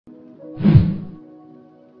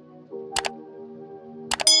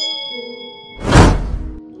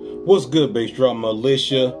What's good, Bass Drop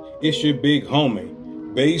Militia? It's your big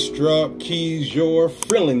homie, Bass Drop Keys, your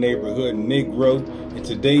friendly neighborhood Negro. In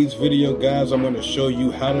today's video, guys, I'm going to show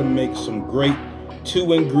you how to make some great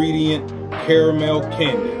 2-ingredient caramel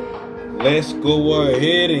candy. Let's go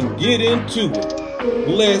ahead and get into it.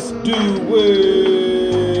 Let's do it.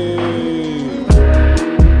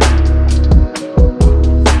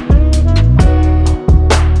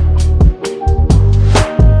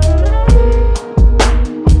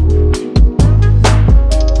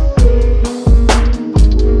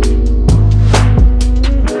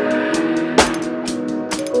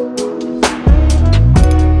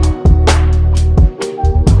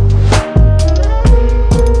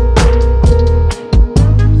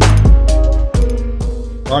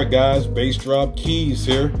 Alright guys, Bass Drop Keys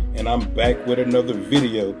here, and I'm back with another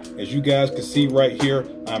video. As you guys can see right here,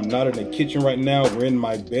 I'm not in the kitchen right now. We're in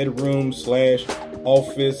my bedroom slash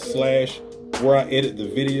office slash where I edit the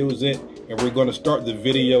videos at, and we're going to start the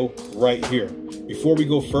video right here. Before we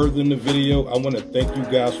go further in the video, I want to thank you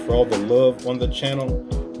guys for all the love on the channel.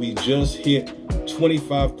 We just hit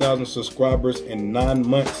 25,000 subscribers in 9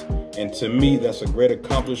 months, and to me that's a great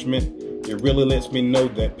accomplishment. It really lets me know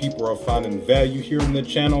that people are finding value here in the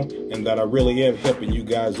channel and that I really am helping you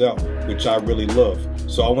guys out, which I really love.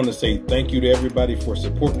 So I want to say thank you to everybody for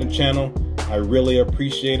supporting the channel. I really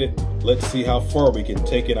appreciate it. Let's see how far we can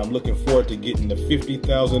take it. I'm looking forward to getting to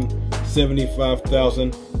 50,000,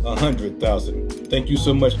 75,000, 100,000. Thank you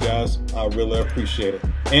so much, guys. I really appreciate it.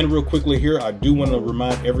 And real quickly here, I do want to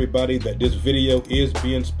remind everybody that this video is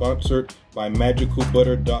being sponsored by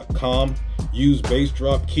MagicalButter.com. Use Bass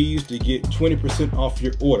Drop Keys to get 20% off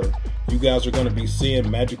your order. You guys are going to be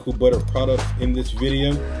seeing Magical Butter products in this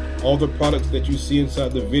video. All the products that you see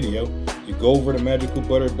inside the video, you go over to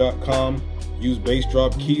MagicalButter.com, use Bass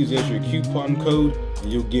Drop Keys as your coupon code,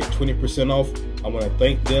 and you'll get 20% off. I want to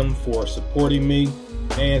thank them for supporting me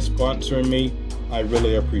and sponsoring me. I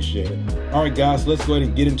really appreciate it. Alright guys, let's go ahead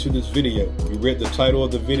and get into this video. You read the title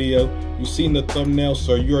of the video, you've seen the thumbnail,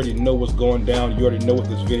 so you already know what's going down. You already know what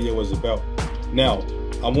this video is about. Now,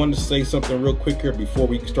 I wanted to say something real quick here before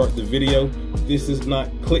we start the video. This is not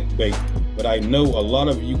clickbait, but I know a lot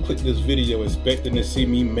of you clicked this video expecting to see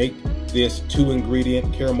me make this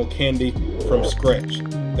 2-ingredient caramel candy from scratch.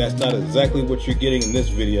 That's not exactly what you're getting in this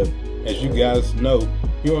video. As you guys know,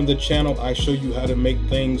 here on the channel, I show you how to make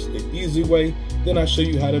things the easy way, then I show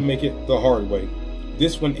you how to make it the hard way.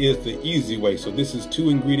 This one is the easy way. So this is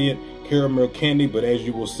 2-ingredient caramel candy, but as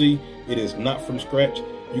you will see, it is not from scratch.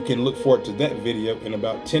 You can look forward to that video in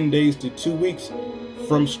about 10 days to 2 weeks.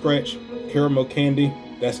 From scratch caramel candy,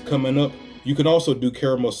 that's coming up. You can also do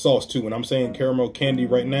caramel sauce too. When I'm saying caramel candy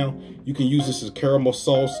right now, you can use this as caramel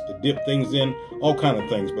sauce to dip things in, all kind of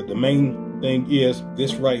things. But the main thing is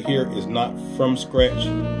this right here is not from scratch.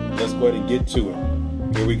 Let's go ahead and get to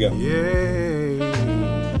it. Here we go. Yay.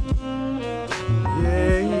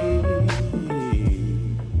 Yay.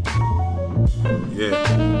 Yeah.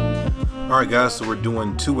 Alright guys, so we're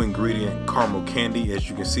doing 2-ingredient caramel candy. As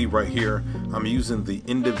you can see right here, I'm using the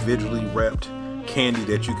individually wrapped candy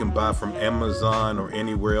that you can buy from Amazon or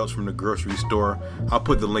anywhere else from the grocery store. I'll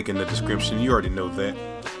put the link in the description. You already know that.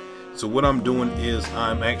 So what I'm doing is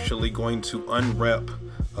I'm actually going to unwrap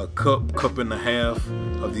a cup and a half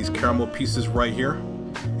of these caramel pieces right here.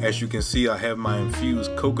 As you can see, I have my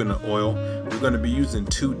infused coconut oil. We're going to be using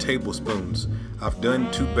 2 tablespoons. I've done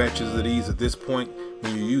 2 batches of these at this point.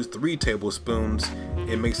 When you use 3 tablespoons,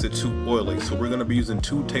 it makes it too oily. So we're going to be using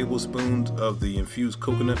 2 tablespoons of the infused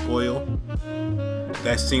coconut oil.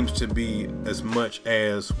 That seems to be as much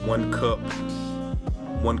as 1 cup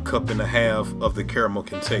and a half of the caramel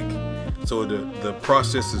can take. So the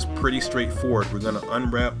process is pretty straightforward. We're going to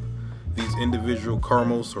unwrap these individual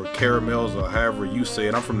caramels or caramels or however you say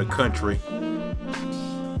it. I'm from the country.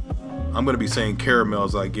 I'm going to be saying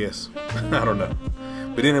caramels, I guess. I don't know.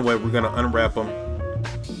 But anyway, we're going to unwrap them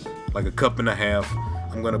like a cup and a half.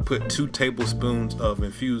 I'm going to put 2 tablespoons of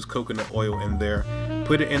infused coconut oil in there.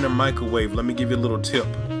 Put it in the microwave. Let me give you a little tip.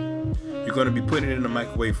 You're going to be putting it in the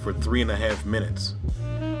microwave for 3.5 minutes.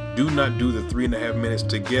 Do not do the 3.5 minutes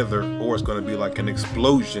together or it's going to be like an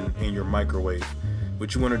explosion in your microwave.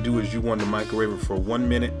 What you want to do is you want to microwave it for 1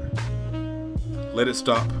 minute. Let it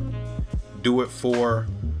stop. Do it for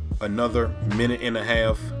another 1.5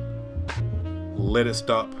 minutes. Let it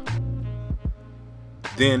stop.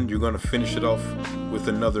 Then you're going to finish it off with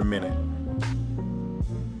another minute.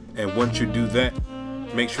 And once you do that,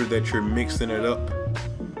 make sure that you're mixing it up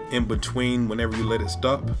in between whenever you let it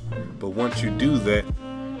stop. But once you do that,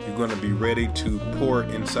 you're going to be ready to pour it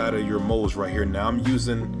inside of your molds right here. Now I'm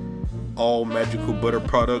using all Magical Butter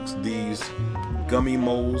products. These gummy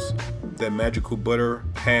molds that Magical Butter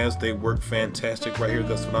has. They work fantastic right here.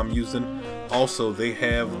 That's what I'm using. Also, they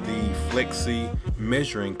have the Flexi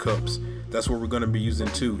measuring cups. That's what we're going to be using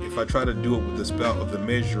too. If I try to do it with the spout of the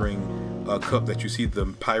measuring cup that you see, the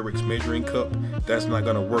Pyrex measuring cup, that's not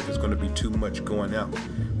going to work. It's going to be too much going out.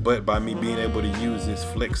 But by me being able to use this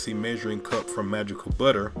Flexi measuring cup from Magical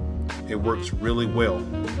Butter, it works really well,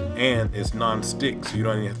 and it's non-stick, so you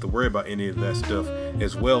don't even have to worry about any of that stuff,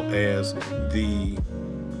 as well as the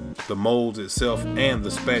molds itself and the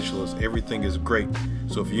spatulas. Everything is great.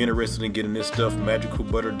 So if you're interested in getting this stuff,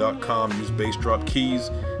 magicalbutter.com, use base drop keys,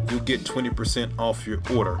 you'll get 20% off your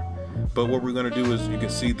order. But what we're going to do is, you can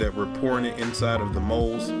see that we're pouring it inside of the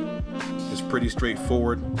molds. It's pretty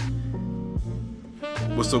straightforward.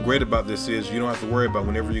 What's so great about this is you don't have to worry about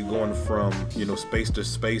whenever you're going from, you know, space to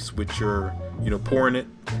space with your, you know, pouring it.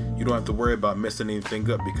 You don't have to worry about messing anything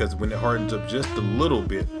up, because when it hardens up just a little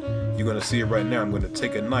bit, you're going to see it right now. I'm going to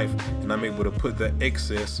take a knife and I'm able to put that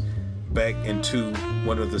excess back into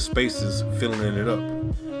one of the spaces, filling it up.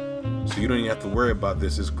 So you don't even have to worry about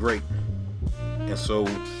this. It's great. And so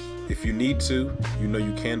if you need to, you know,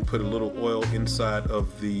 you can put a little oil inside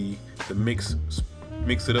of the mix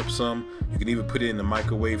it up some. You can even put it in the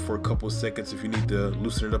microwave for a couple of seconds if you need to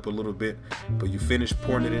loosen it up a little bit. But you finish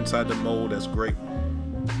pouring it inside the mold. That's great.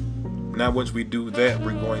 Now once we do that,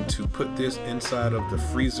 we're going to put this inside of the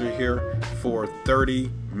freezer here for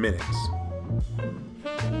 30 minutes.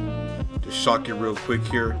 To shock you real quick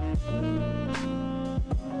here,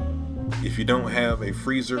 if you don't have a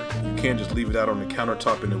freezer, you can just leave it out on the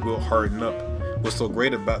countertop and it will harden up. What's so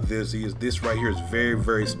great about this is this right here is very,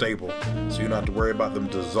 very stable, so you don't have to worry about them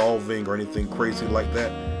dissolving or anything crazy like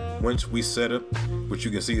that. Once we set it, which you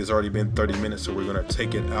can see has already been 30 minutes, so we're going to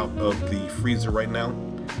take it out of the freezer right now,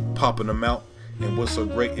 popping them out. And what's so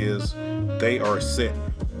great is they are set.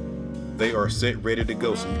 They are set, ready to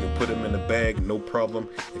go, so you can put them in a bag, no problem.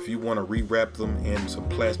 If you want to rewrap them in some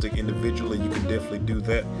plastic individually, you can definitely do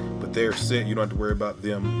that. But they're set, you don't have to worry about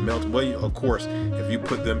them melting. Well, of course, if you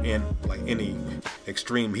put them in like any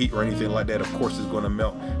extreme heat or anything like that, of course it's going to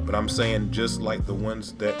melt. But I'm saying just like the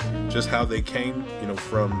ones that, just how they came, you know,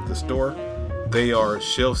 from the store, they are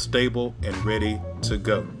shelf stable and ready to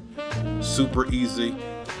go. Super easy.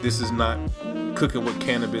 This is not cooking with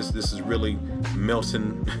cannabis. This is really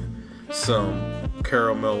melting some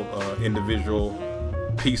caramel individual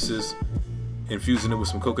pieces, infusing it with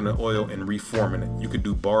some coconut oil and reforming it. You could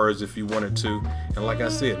do bars if you wanted to, and like I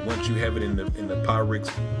said, once you have it in the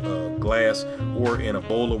Pyrex glass or in a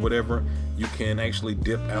bowl or whatever, you can actually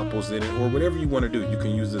dip apples in it or whatever you want to do. You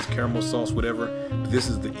can use this caramel sauce, whatever. But this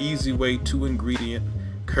is the easy way, 2-ingredient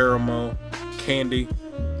caramel candy.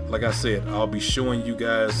 Like I said, I'll be showing you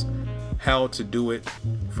guys how to do it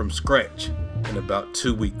from scratch in about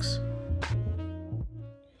 2 weeks.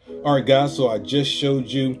 Alright guys, so I just showed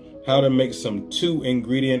you how to make some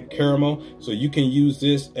 2-ingredient caramel. So you can use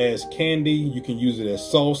this as candy, you can use it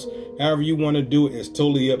as sauce, however you want to do it, it's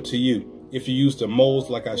totally up to you. If you use the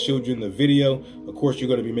molds like I showed you in the video, of course you're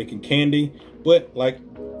going to be making candy, but like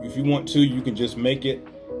if you want to, you can just make it,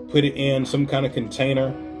 put it in some kind of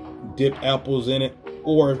container, dip apples in it,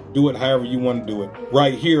 or do it however you want to do it.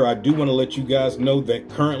 Right here, I do want to let you guys know that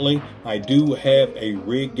currently I do have a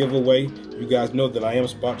rig giveaway. You guys know that I am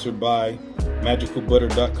sponsored by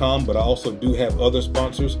magicalbutter.com, but I also do have other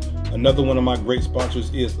sponsors. Another one of my great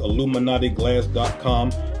sponsors is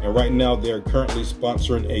illuminatiglass.com, and right now they're currently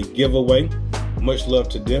sponsoring a giveaway. Much love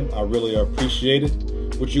to them. I really appreciate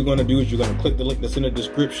it. What you're going to do is you're going to click the link that's in the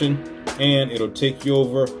description, and it'll take you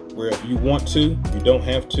over where if you want to, you don't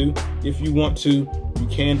have to. If you want to, you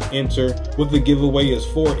can enter. What the giveaway is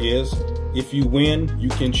for is, if you win, you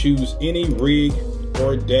can choose any rig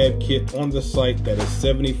or dab kit on the site that is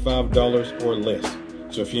 $75 or less.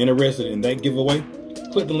 So if you're interested in that giveaway,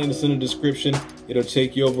 click the link that's in the description. It'll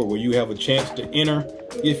take you over where you have a chance to enter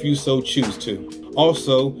if you so choose to.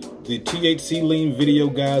 Also, the THC lean video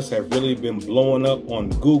guys have really been blowing up on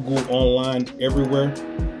Google, online, everywhere.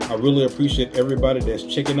 I really appreciate everybody that's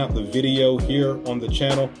checking out the video here on the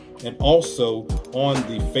channel, and also on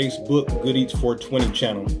the Facebook Good Eats 420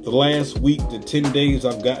 channel. The last week to 10 days,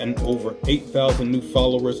 I've gotten over 8,000 new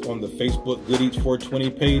followers on the Facebook Good Eats 420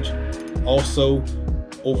 page. Also,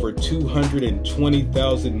 over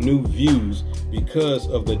 220,000 new views because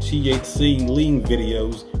of the THC lean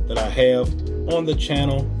videos that I have on the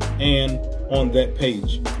channel and on that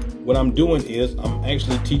page. What I'm doing is I'm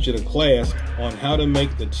actually teaching a class on how to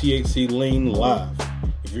make the THC lean live.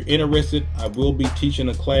 If you're interested, I will be teaching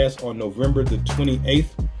a class on November the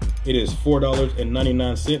 28th. It is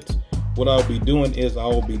 $4.99. What I'll be doing is I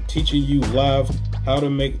will be teaching you live how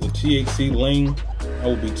to make the THC lean I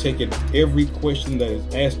will be taking every question that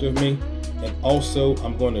is asked of me. And also,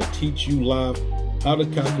 I'm going to teach you live how to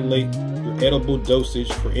calculate your edible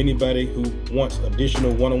dosage for anybody who wants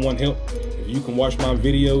additional one-on-one help. If you can watch my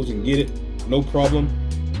videos and get it, no problem.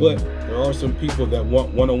 But there are some people that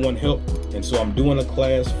want one-on-one help. And so I'm doing a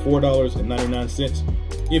class, $4.99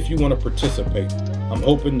 if you want to participate. I'm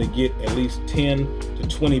hoping to get at least 10 to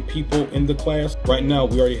 20 people in the class. Right now,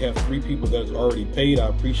 we already have 3 people that has already paid. I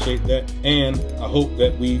appreciate that. And I hope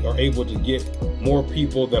that we are able to get more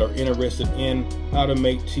people that are interested in how to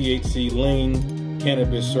make THC lean,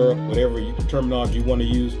 cannabis syrup, whatever terminology you want to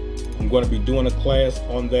use. I'm going to be doing a class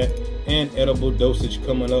on that and edible dosage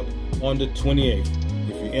coming up on the 28th.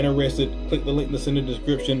 If you're interested, click the link that's in the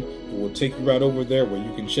description. It will take you right over there where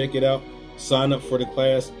you can check it out. Sign up for the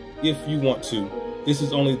class if you want to. This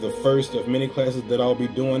is only the first of many classes that I'll be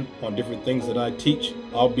doing on different things that I teach.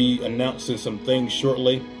 I'll be announcing some things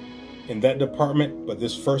shortly in that department, but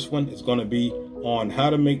this first one is going to be on how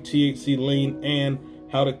to make THC lean and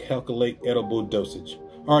how to calculate edible dosage.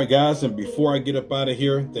 All right, guys, and before I get up out of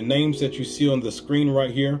here, the names that you see on the screen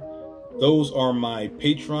right here, those are my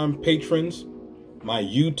Patreon patrons, my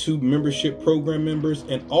YouTube membership program members,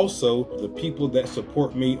 and also the people that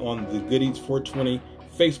support me on the Good Eats 420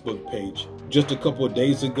 Facebook page. Just a couple of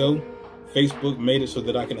days ago, Facebook made it so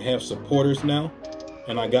that I can have supporters now,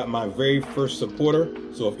 and I got my very first supporter.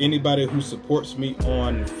 So if anybody who supports me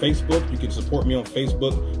on Facebook, you can support me on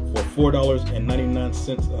Facebook for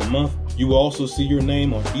 $4.99 a month. You will also see your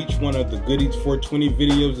name on each one of the Good Eats 420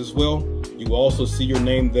 videos as well. You will also see your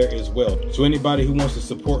name there as well. So anybody who wants to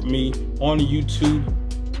support me on YouTube,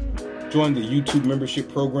 join the YouTube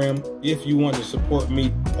membership program. If you want to support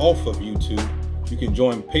me off of YouTube, you can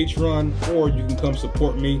join Patreon, or you can come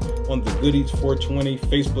support me on the Good Eats 420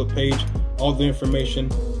 Facebook page. All the information,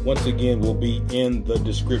 once again, will be in the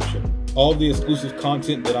description. All the exclusive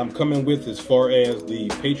content that I'm coming with as far as the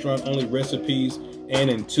Patreon only recipes, and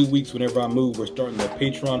in 2 weeks, whenever I move, we're starting the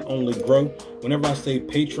Patreon only grow. Whenever I say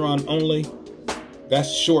Patreon only,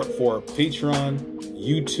 that's short for Patreon,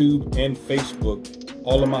 YouTube, and Facebook.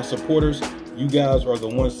 All of my supporters, you guys are the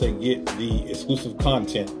ones that get the exclusive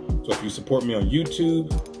content. So if you support me on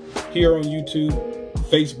YouTube, here on YouTube,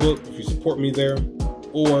 Facebook, if you support me there,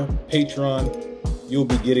 or Patreon, you'll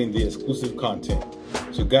be getting the exclusive content.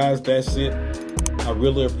 So guys, that's it. I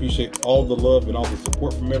really appreciate all the love and all the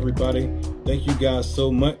support from everybody. Thank you guys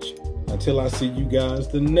so much. Until I see you guys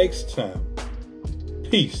the next time,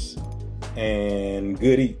 peace and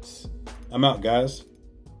good eats. I'm out, guys.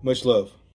 Much love.